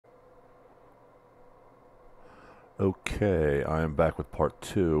Okay, I am back with part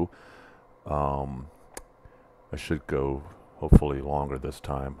two. Um, I should go hopefully longer this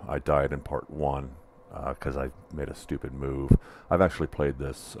time. I died in part one because I made a stupid move. I've actually played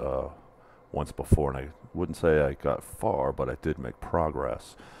this once before, and I wouldn't say I got far, but I did make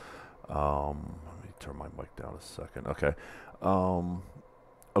progress. Let me turn my mic down a second. Okay. Um,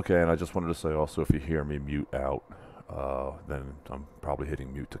 okay, and I just wanted to say also, if you hear me mute out, then I'm probably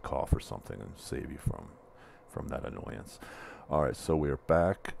hitting mute to cough or something and save you from that annoyance. All right, so we're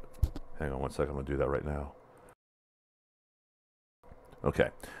back. Hang on one second, I'm going to do that right now. Okay,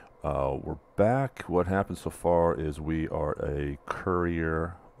 we're back. What happened so far is we are a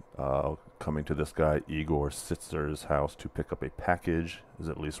courier coming to this guy, Igor Sitzer's house to pick up a package, is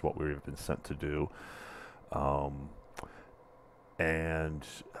at least what we've been sent to do. Um, and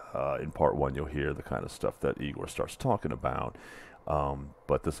in part one, you'll hear the kind of stuff that Igor starts talking about.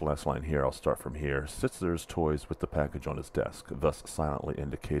 But this last line here, I'll start from here. Sitzer's toys with the package on his desk, thus silently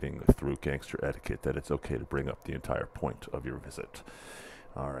indicating through gangster etiquette that it's okay to bring up the entire point of your visit.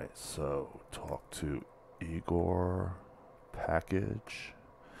 Alright, so talk to Igor. Package.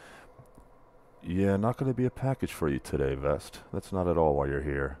 Yeah, not going to be a package for you today, Vest. That's not at all why you're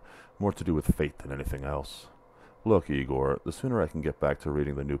here. More to do with fate than anything else. Look, Igor, the sooner I can get back to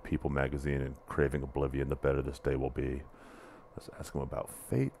reading the new People magazine and craving oblivion, the better this day will be. Let's ask him about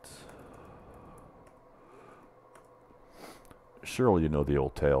fate. Surely you know the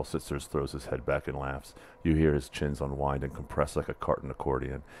old tale. Sitzers throws his head back and laughs. You hear his chins unwind and compress like a carton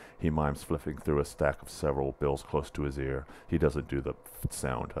accordion. He mimes flipping through a stack of several bills close to his ear. He doesn't do the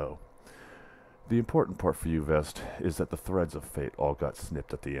sound, ho. The important part for you, Vest, is that the threads of fate all got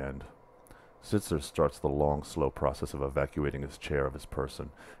snipped at the end. Sitzer starts the long, slow process of evacuating his chair of his person.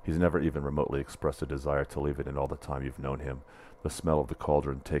 He's never even remotely expressed a desire to leave it in all the time you've known him. The smell of the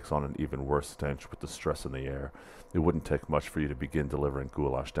cauldron takes on an even worse stench with the stress in the air. It wouldn't take much for you to begin delivering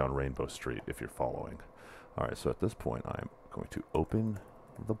goulash down Rainbow Street, if you're following. Alright, so at this point I'm going to open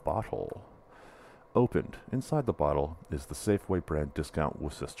the bottle. Opened. Inside the bottle is the Safeway brand discount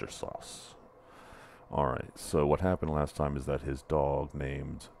Worcester sauce. Alright, so what happened last time is that his dog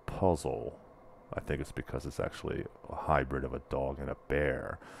named Puzzle, I think it's because it's actually a hybrid of a dog and a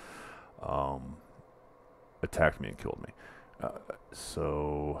bear, attacked me and killed me.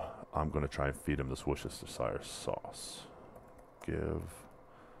 So I'm going to try and feed him this Worcestershire sauce. Give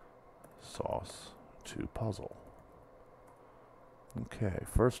sauce to Puzzle. Okay,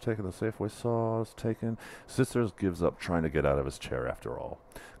 first taking the Safeway sauce, taken. Sisters gives up trying to get out of his chair after all.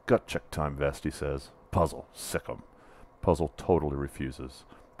 Gut check time, Vest, he says. Puzzle, sick 'em. Puzzle totally refuses.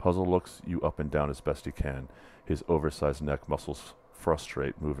 Puzzle looks you up and down as best he can. His oversized neck muscles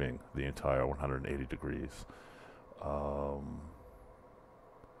frustrate, moving the entire 180 degrees.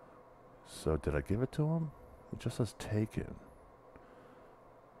 So did I give it to him? It just says taken.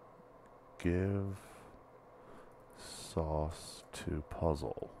 Give sauce to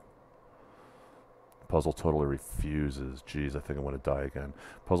Puzzle. Puzzle totally refuses. Geez, I think I'm going to die again.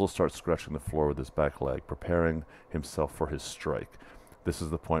 Puzzle starts scratching the floor with his back leg, preparing himself for his strike. This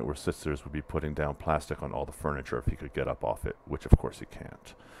is the point where Sisters would be putting down plastic on all the furniture if he could get up off it, which of course he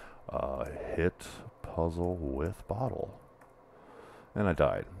can't. Hit Puzzle with bottle. And I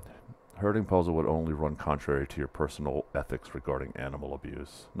died. Hurting Puzzle would only run contrary to your personal ethics regarding animal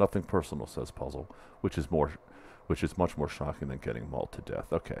abuse. Nothing personal, says Puzzle, which is much more shocking than getting mauled to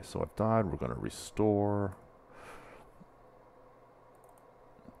death. Okay, so I've died. We're going to restore.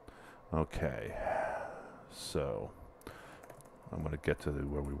 Okay, so I'm going to get to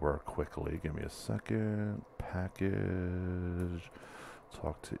where we were quickly. Give me a second. Package.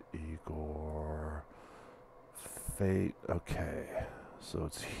 Talk to Igor. Fate. Okay, so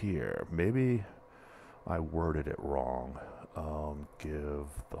it's here. Maybe I worded it wrong. Give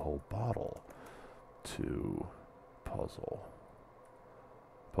the whole bottle to Puzzle.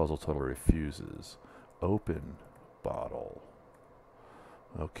 Puzzle totally refuses. Open bottle.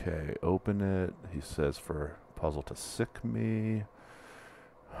 Okay, open it. He says for Puzzle to sick me.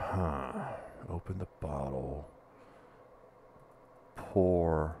 Open the bottle.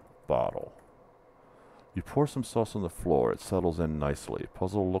 Pour bottle. You pour some sauce on the floor. It settles in nicely.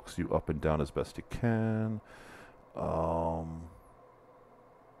 Puzzle looks you up and down as best he can.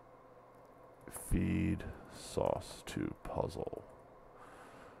 Feed sauce to Puzzle.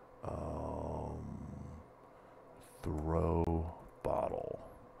 Throw bottle.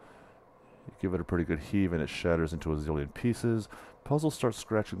 You give it a pretty good heave and it shatters into a zillion pieces. Puzzle starts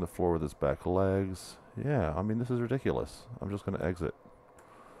scratching the floor with his back legs. Yeah, I mean, this is ridiculous. I'm just going to exit.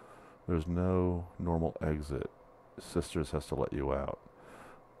 There's no normal exit. Sisters has to let you out.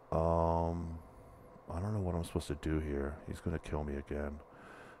 I don't know what am I supposed to do here? He's going to kill me again.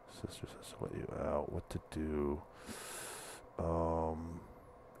 Sisters has to let you out. What to do?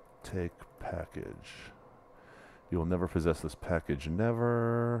 Take package. You will never possess this package.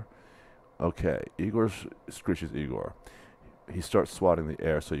 Never. Okay. Igor screeches Igor. He starts swatting the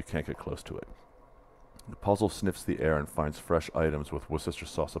air so you can't get close to it. The puzzle sniffs the air and finds fresh items with Worcestershire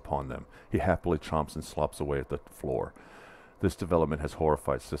sauce upon them. He happily chomps and slops away at the floor. This development has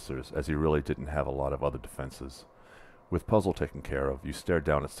horrified Sisters, as he really didn't have a lot of other defenses. With Puzzle taken care of, you stare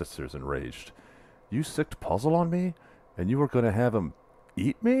down at Sisters enraged. You sicked Puzzle on me? And you were going to have him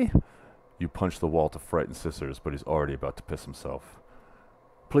eat me? You punch the wall to frighten Sisters, but he's already about to piss himself.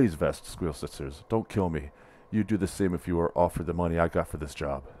 Please, Vest, squeals Sisters. Don't kill me. You'd do the same if you were offered the money I got for this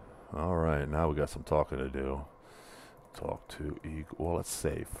job. Alright, now we got some talking to do. Talk to Igor. Well, let's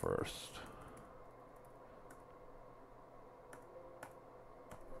save first.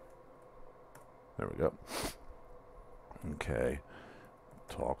 There we go. Okay.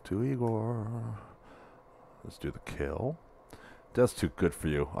 Talk to Igor. Let's do the kill. That's too good for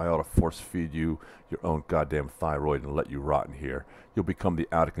you. I ought to force feed you your own goddamn thyroid and let you rot in here. You'll become the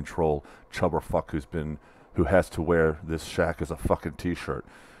out of control chubberfuck who has to wear this shack as a fucking t-shirt.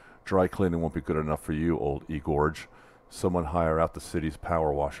 Dry cleaning won't be good enough for you, old Igorge. Someone hire out the city's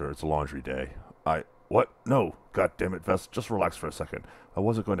power washer. It's laundry day. What? No. God damn it, Vest. Just relax for a second. I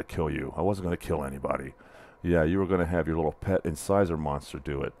wasn't going to kill you. I wasn't going to kill anybody. Yeah, you were going to have your little pet incisor monster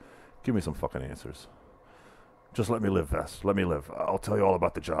do it. Give me some fucking answers. Just let me live, Vest. Let me live. I'll tell you all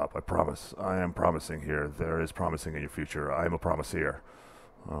about the job. I promise. I am promising here. There is promising in your future. I am a promiseer.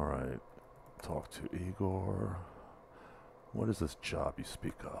 All right. Talk to Igor. What is this job you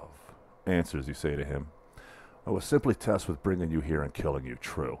speak of? Answers, you say to him. I was simply tasked with bringing you here and killing you.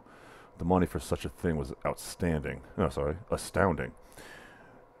 True. The money for such a thing was astounding.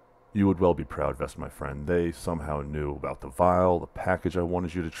 You would well be proud, Vest, my friend. They somehow knew about the vial, the package I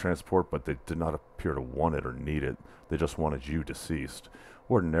wanted you to transport, but they did not appear to want it or need it. They just wanted you deceased.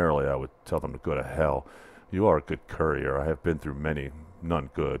 Ordinarily, I would tell them to go to hell. You are a good courier. I have been through many.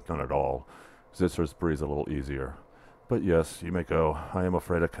 None good, none at all. Zitzer's breathes a little easier. But yes, you may go. I am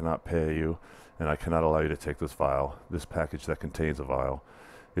afraid I cannot pay you, and I cannot allow you to take this vial, this package that contains a vial.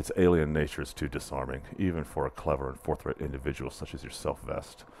 Its alien nature is too disarming, even for a clever and forthright individual such as yourself,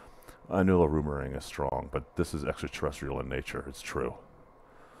 Vest. I know the rumoring is strong, but this is extraterrestrial in nature. It's true.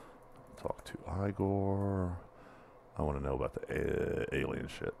 Talk to Igor. I want to know about the alien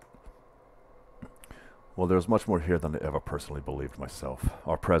shit. Well, there's much more here than I ever personally believed myself.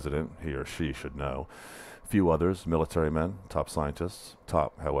 Our president, he or she should know. Few others, military men, top scientists.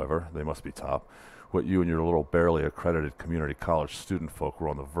 Top, however, they must be top. What you and your little barely accredited community college student folk were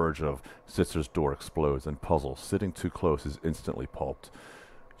on the verge of, Sitzer's door explodes, and Puzzle, sitting too close, is instantly pulped.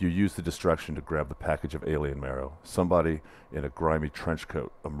 You use the distraction to grab the package of alien marrow. Somebody in a grimy trench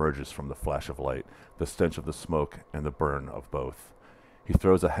coat emerges from the flash of light, the stench of the smoke and the burn of both. He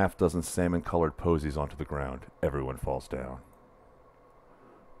throws a half-dozen salmon-colored posies onto the ground. Everyone falls down.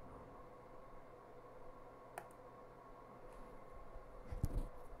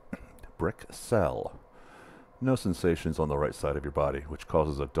 Brick cell. No sensations on the right side of your body, which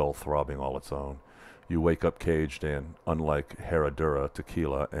causes a dull throbbing all its own. You wake up caged and, unlike Herradura,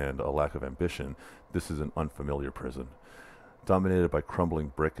 tequila, and a lack of ambition, this is an unfamiliar prison. Dominated by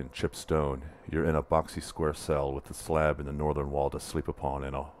crumbling brick and chipped stone, you're in a boxy square cell with the slab in the northern wall to sleep upon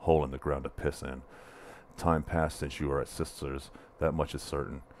and a hole in the ground to piss in. Time passed since you were at Sister's, that much is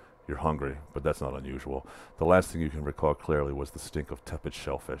certain. You're hungry, but that's not unusual. The last thing you can recall clearly was the stink of tepid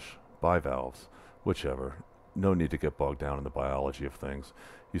shellfish. Bivalves. Whichever. No need to get bogged down in the biology of things.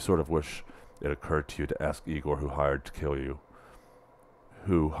 You sort of wish it occurred to you to ask Igor who hired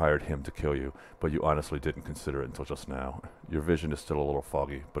him to kill you, but you honestly didn't consider it until just now. Your vision is still a little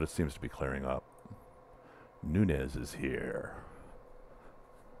foggy, but it seems to be clearing up. Nunez is here.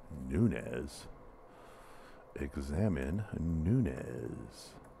 Nunez? Examine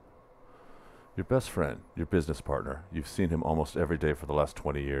Nunez. Your best friend, your business partner. You've seen him almost every day for the last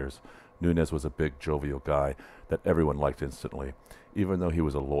 20 years. Nunez was a big, jovial guy that everyone liked instantly, even though he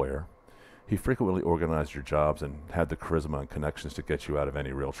was a lawyer. He frequently organized your jobs and had the charisma and connections to get you out of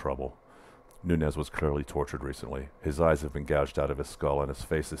any real trouble. Nunez was clearly tortured recently. His eyes have been gouged out of his skull and his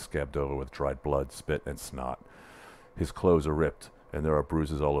face is scabbed over with dried blood, spit, and snot. His clothes are ripped and there are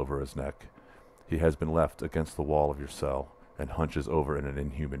bruises all over his neck. He has been left against the wall of your cell and hunches over in an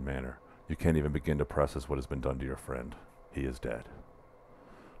inhuman manner. You can't even begin to process what has been done to your friend. He is dead.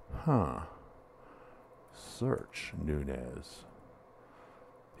 Huh. Search Nunez.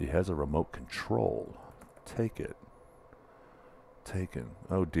 He has a remote control. Take it. Taken.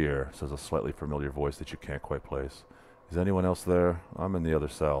 Oh dear, says a slightly familiar voice that you can't quite place. Is anyone else there? I'm in the other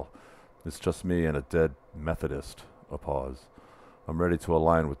cell. It's just me and a dead Methodist. A pause. I'm ready to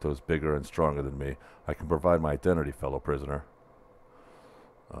align with those bigger and stronger than me. I can provide my identity, fellow prisoner.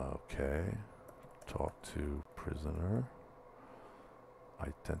 Okay. Talk to prisoner.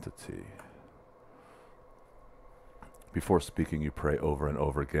 Identity. Before speaking, you pray over and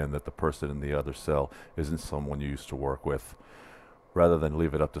over again that the person in the other cell isn't someone you used to work with. Rather than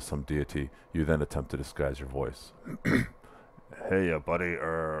leave it up to some deity, you then attempt to disguise your voice. Hey, buddy,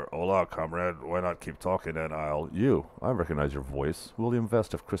 hola, comrade. Why not keep talking and I recognize your voice. William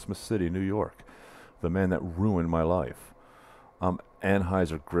Vest of Christmas City, New York. The man that ruined my life. I'm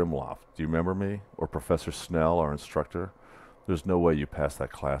Anheuser Grimloft. Do you remember me? Or Professor Snell, our instructor? There's no way you passed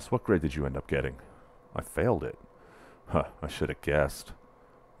that class. What grade did you end up getting? I failed it. Huh, I should have guessed.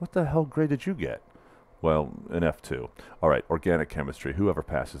 What the hell grade did you get? Well, an F2. Alright, organic chemistry. Whoever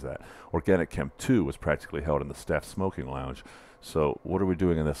passes that. Organic Chem 2 was practically held in the staff smoking lounge. So, what are we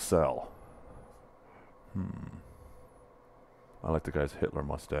doing in this cell? I like the guy's Hitler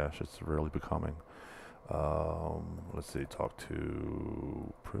mustache. It's really becoming. Let's see. Talk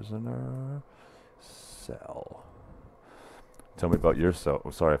to prisoner. Cell. Tell me about your cell.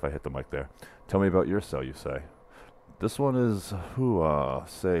 I'm sorry if I hit the mic there. Tell me about your cell, you say. This one is,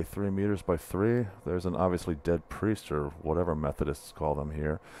 say 3 meters by 3. There's an obviously dead priest or whatever Methodists call them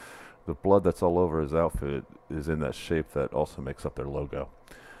here. The blood that's all over his outfit is in that shape that also makes up their logo.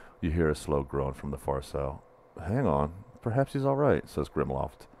 You hear a slow groan from the far cell. Hang on. Perhaps he's all right, says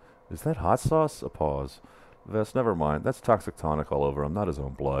Grimloft. Is that hot sauce? A pause. Vest, never mind. That's toxic tonic all over him, not his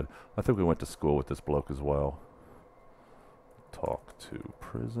own blood. I think we went to school with this bloke as well. Talk to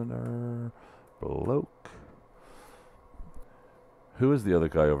prisoner. Bloke. Who is the other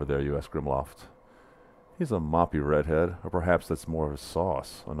guy over there, you ask Grimloft. He's a moppy redhead, or perhaps that's more of his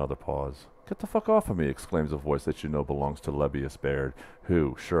sauce. Another pause. Get the fuck off of me, exclaims a voice that you know belongs to Lebbeus Baird,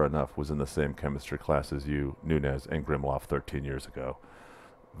 who, sure enough, was in the same chemistry class as you, Nunez, and Grimloft 13 years ago.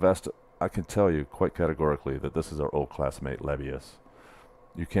 Vest, I can tell you quite categorically that this is our old classmate, Lebbeus.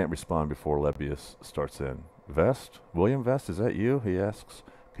 You can't respond before Lebbeus starts in. Vest? William Vest, is that you? He asks.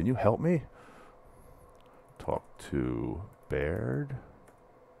 Can you help me? Talk to Baird.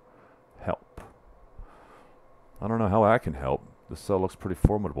 Help. I don't know how I can help. The cell looks pretty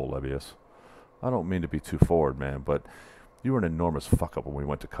formidable, Lebbeus. I don't mean to be too forward, man, but you were an enormous fuck-up when we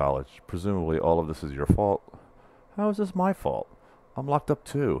went to college. Presumably all of this is your fault. How is this my fault? I'm locked up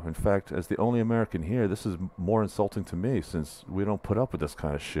too. In fact, as the only American here, this is more insulting to me, since we don't put up with this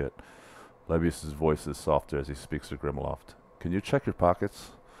kind of shit. Lebbeus' voice is softer as he speaks to Grimloft. Can you check your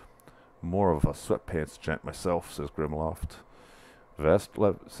pockets? More of a sweatpants gent myself, says Grimloft. Vest,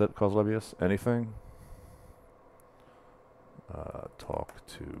 calls Lebbeus. Anything? Talk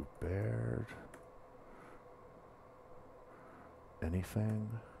to Baird.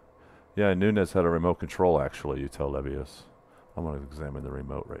 Anything? Yeah, Nunez had a remote control, actually, you tell Lebbeus. I'm going to examine the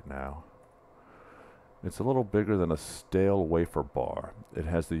remote right now. It's a little bigger than a stale wafer bar. It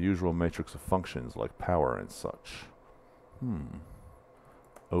has the usual matrix of functions, like power and such.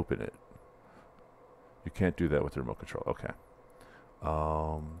 Open it. You can't do that with the remote control. Okay.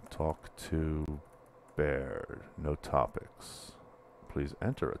 Talk to Baird. No topics. Please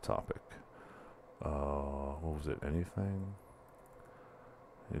enter a topic. What was it? Anything?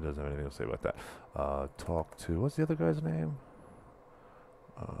 He doesn't have anything to say about that. Talk to... What's the other guy's name?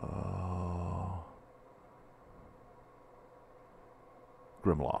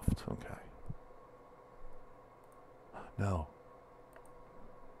 Grimloft. Okay. No.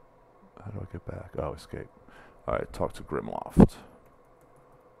 How do I get back? Oh, escape. Alright, talk to Grimloft.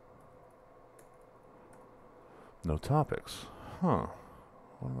 No topics. Huh.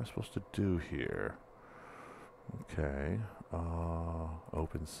 What am I supposed to do here? Okay.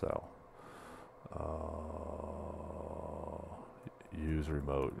 Open cell. Use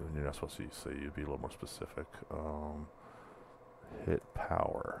remote. And you're not supposed to say, you'd be a little more specific. Hit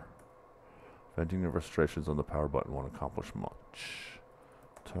power. Venting your frustrations on the power button won't accomplish much.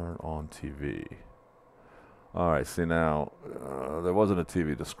 Turn on TV. Alright, see now, there wasn't a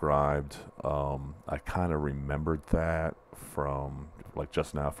TV described. I kind of remembered that from, like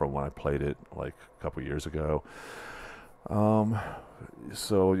just now, from when I played it, like a couple years ago.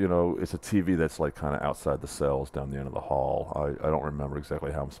 So, you know, it's a TV that's like kind of outside the cells down the end of the hall. I don't remember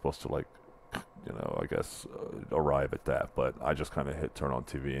exactly how I'm supposed to, like, you know, I guess arrive at that, but I just kind of hit turn on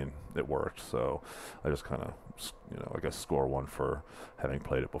TV and it worked. So I just kind of, you know, I guess score one for having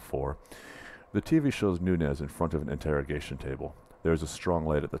played it before. The TV shows Nunez in front of an interrogation table. There is a strong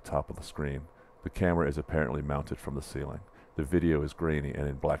light at the top of the screen. The camera is apparently mounted from the ceiling. The video is grainy and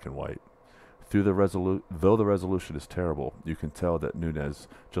in black and white. Though the resolution is terrible, you can tell that Nunez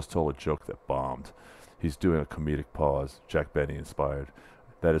just told a joke that bombed. He's doing a comedic pause, Jack Benny inspired.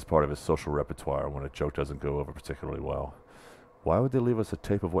 That is part of his social repertoire when a joke doesn't go over particularly well. Why would they leave us a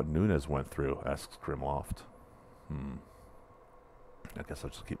tape of what Nunez went through? Asks Grimloft. I guess I'll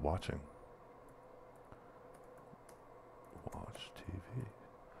just keep watching. Watch TV.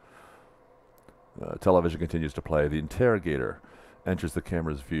 Television continues to play. The interrogator enters the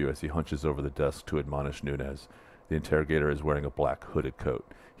camera's view as he hunches over the desk to admonish Nunez. The interrogator is wearing a black hooded coat.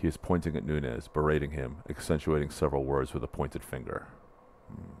 He is pointing at Nunez, berating him, accentuating several words with a pointed finger.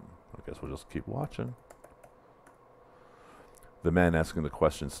 I guess we'll just keep watching. The man asking the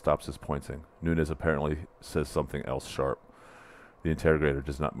question stops his pointing. Nunez apparently says something else sharp. The interrogator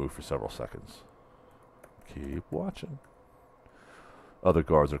does not move for several seconds. Keep watching. Other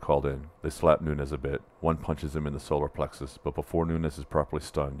guards are called in. They slap Nunez a bit. One punches him in the solar plexus, but before Nunez is properly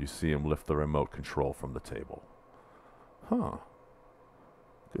stunned, you see him lift the remote control from the table. Huh.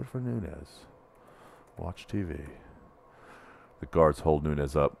 Good for Nunez. Watch TV. The guards hold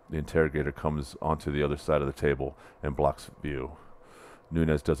Nunez up. The interrogator comes onto the other side of the table and blocks view.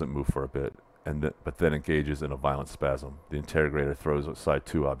 Nunez doesn't move for a bit, but then engages in a violent spasm. The interrogator throws aside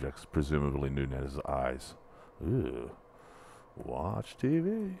two objects, presumably Nunez's eyes. Ooh. Watch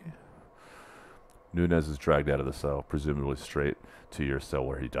TV. Nunez is dragged out of the cell, presumably straight to your cell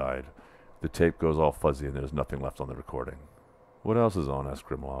where he died. The tape goes all fuzzy and there's nothing left on the recording. What else is on? Asked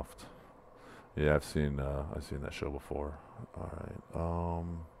Grimloft. Yeah, I've seen that show before. All right.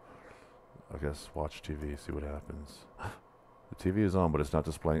 I guess watch TV, see what happens. The TV is on, but it's not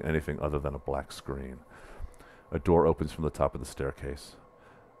displaying anything other than a black screen. A door opens from the top of the staircase.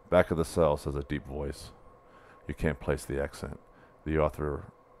 Back of the cell, says a deep voice. You can't place the accent. The author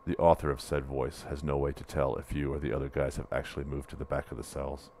of said voice has no way to tell if you or the other guys have actually moved to the back of the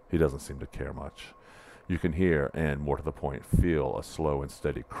cells. He doesn't seem to care much. You can hear, and more to the point, feel a slow and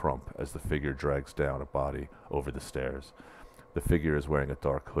steady crump as the figure drags down a body over the stairs. The figure is wearing a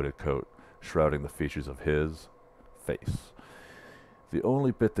dark hooded coat, shrouding the features of his face. The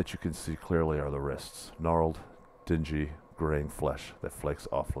only bit that you can see clearly are the wrists, gnarled, dingy, graying flesh that flakes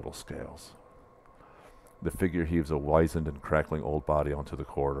off little scales. The figure heaves a wizened and crackling old body onto the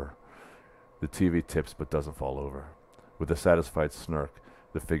corridor. The TV tips but doesn't fall over. With a satisfied snark,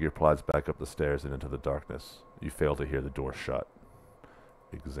 the figure plods back up the stairs and into the darkness. You fail to hear the door shut.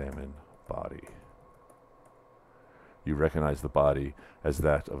 Examine body. You recognize the body as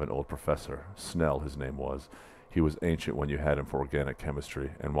that of an old professor. Snell, his name was. He was ancient when you had him for organic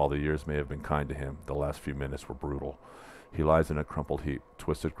chemistry, and while the years may have been kind to him, the last few minutes were brutal. He lies in a crumpled heap,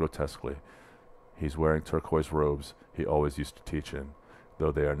 twisted grotesquely. He's wearing turquoise robes he always used to teach in,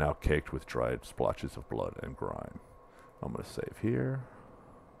 though they are now caked with dried splotches of blood and grime. I'm going to save here.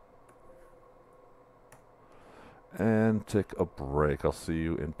 And take a break. I'll see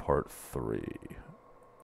you in part 3.